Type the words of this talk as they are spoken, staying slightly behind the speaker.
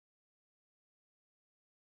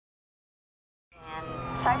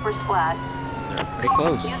Cypress Flat. They're pretty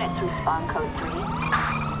close. Units respond code 3.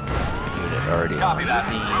 Unit already Copy on that.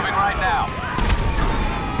 scene. Moving right now.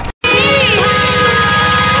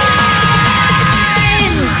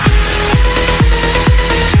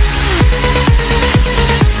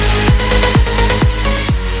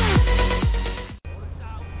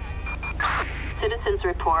 Citizens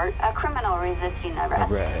report a criminal resisting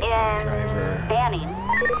arrest Right. in Driver Banning.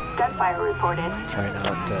 Gunfire reported. trying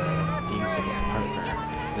out using a partner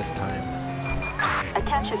this time.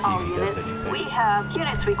 Attention See all if he does units. anything. We have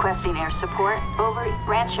units requesting air support. Over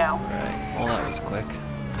Rancho. Right. Well, that was quick.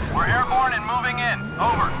 We're airborne and moving in.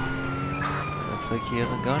 Over. Looks like he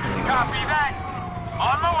hasn't gone anywhere. Copy that.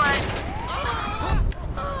 On the way.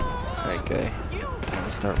 Right, guy. Time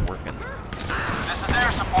to start working. This is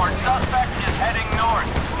air support. Suspect is heading north.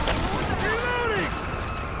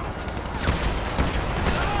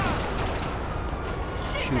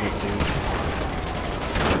 Shoot him, dude.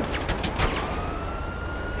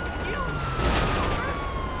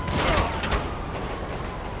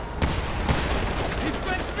 He's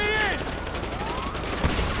fenced me in.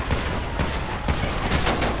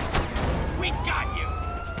 We got you.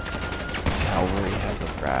 Cavalry has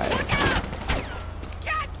arrived.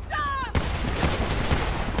 Get some.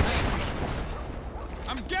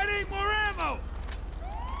 I'm getting more ammo.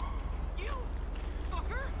 You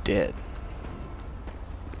fucker. Dead.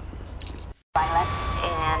 Violent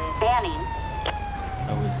and Banning.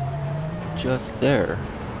 I was just there.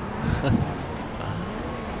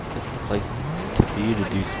 It's the place to be to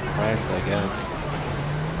do some crimes, I guess.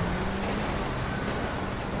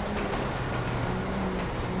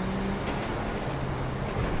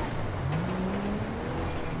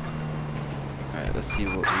 Alright, let's see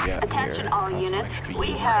what we got here. Attention all Got some units. extra We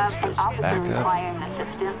units have for an some officer backup. requiring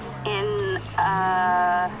assistance in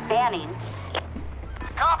Banning.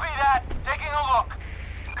 Copy that. Taking a look.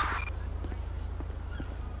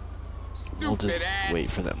 We'll just wait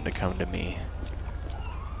for them to come to me.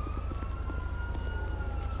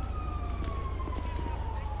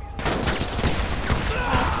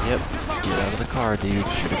 Yep, get out of the car, dude.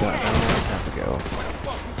 Should have gotten out a long time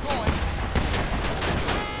ago.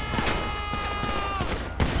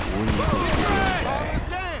 What do you think you're doing,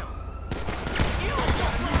 guy?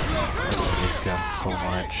 I love this gun so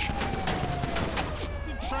much.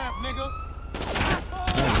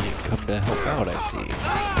 Oh, you didn't come to help out, I see.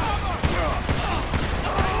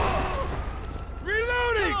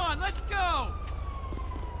 Reloading. Come on, let's go.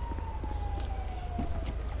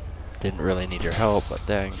 Didn't really need your help, but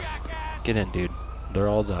thanks. Get in, dude. They're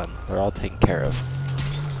all done. They're all taken care of.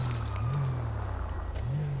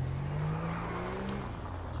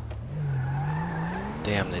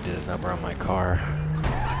 Damn, they did a number on my car.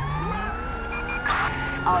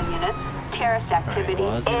 All units. Terrorist activity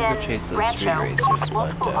well, I was gonna go in chase those Rancho. street racers, but,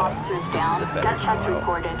 Multiple officers this is down. a better Gunshots call out.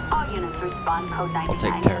 reported. All units respond code 99. I'll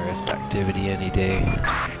take terrorist activity any day.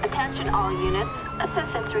 Attention all units.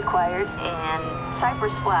 Assistance required in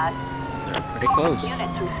Cypress Flat. They're pretty close.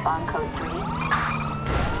 Units respond code 3.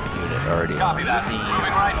 Unit already Copy on that. scene.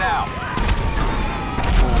 Moving right now.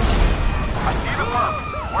 I see the perp.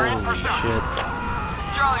 We're in Holy pursuit. shit.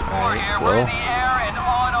 Charlie 4 Alright, here. well. We're in the air and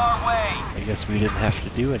on our way. I guess we didn't have to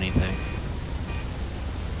do anything.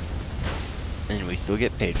 And we still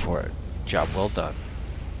get paid for it. Job well done.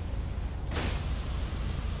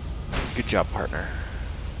 Good job, partner.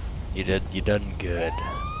 You done good.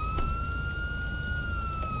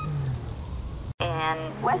 And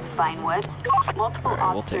West Vinewood. Multiple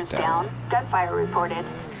Alright, we'll take officers that down. one. Gunfire reported.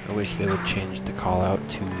 I wish they would change the call out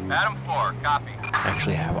to Adam 4, copy.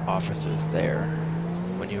 actually have officers there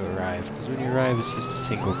when you arrive. Because when you arrive, it's just a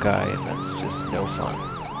single guy, and that's just no fun.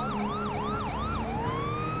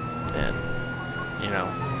 And, you know,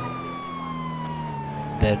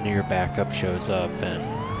 then your backup shows up, and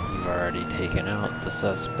you've already taken out the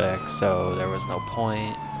suspect, so there was no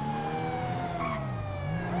point.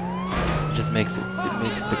 It just makes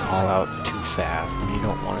the call out too fast, and you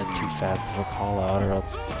don't want it too fast of a call out, or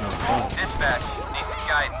else it's no fun. Dispatch, need some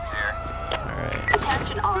guidance here. Alright.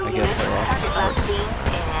 Attention all I units. guess they're off the Target last course. seen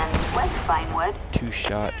in West Vinewood.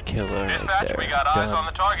 Two-shot killer right Dispatch, there. we got eyes Done. on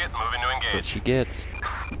the target. Moving to That's what engage. she gets.